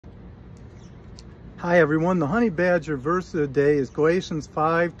Hi everyone, the honey badger verse of the day is Galatians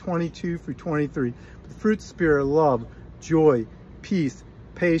 5:22 through 23. The fruits of the Spirit are love, joy, peace,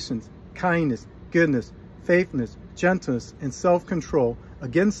 patience, kindness, goodness, faithfulness, gentleness, and self-control.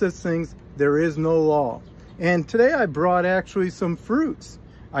 Against such things there is no law. And today I brought actually some fruits.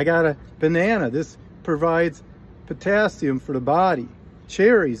 I got a banana. This provides potassium for the body.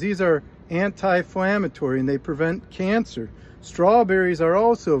 Cherries, these are anti-inflammatory and they prevent cancer. Strawberries are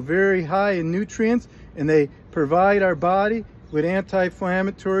also very high in nutrients and they provide our body with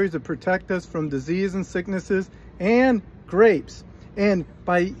anti-inflammatories to protect us from disease and sicknesses. And grapes. And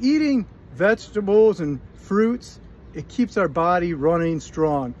by eating vegetables and fruits, it keeps our body running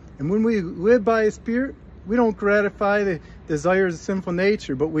strong. And when we live by the Spirit, we don't gratify the desires of sinful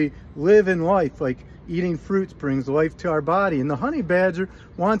nature, but we live in life like eating fruits brings life to our body. And the honey badger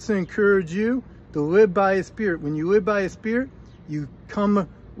wants to encourage you to live by His Spirit. When you live by His Spirit, you come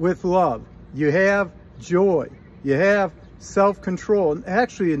with love. You have joy. You have self-control. And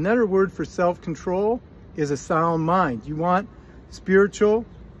actually, another word for self-control is a sound mind. You want spiritual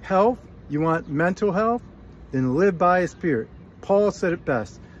health? You want mental health? Then live by His Spirit. Paul said it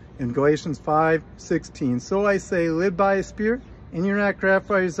best in Galatians 5:16. So I say, live by His Spirit, and you're not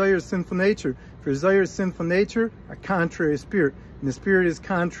gratifying the desires of sinful nature. For desires of sinful nature are contrary to the Spirit. And the Spirit is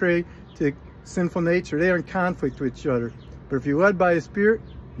contrary to sinful nature. They are in conflict with each other. But if you're led by His Spirit,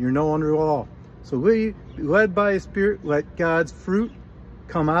 you're no under law. So be led by His Spirit, let God's fruit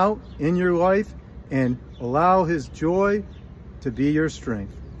come out in your life and allow His joy to be your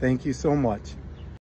strength. Thank you so much.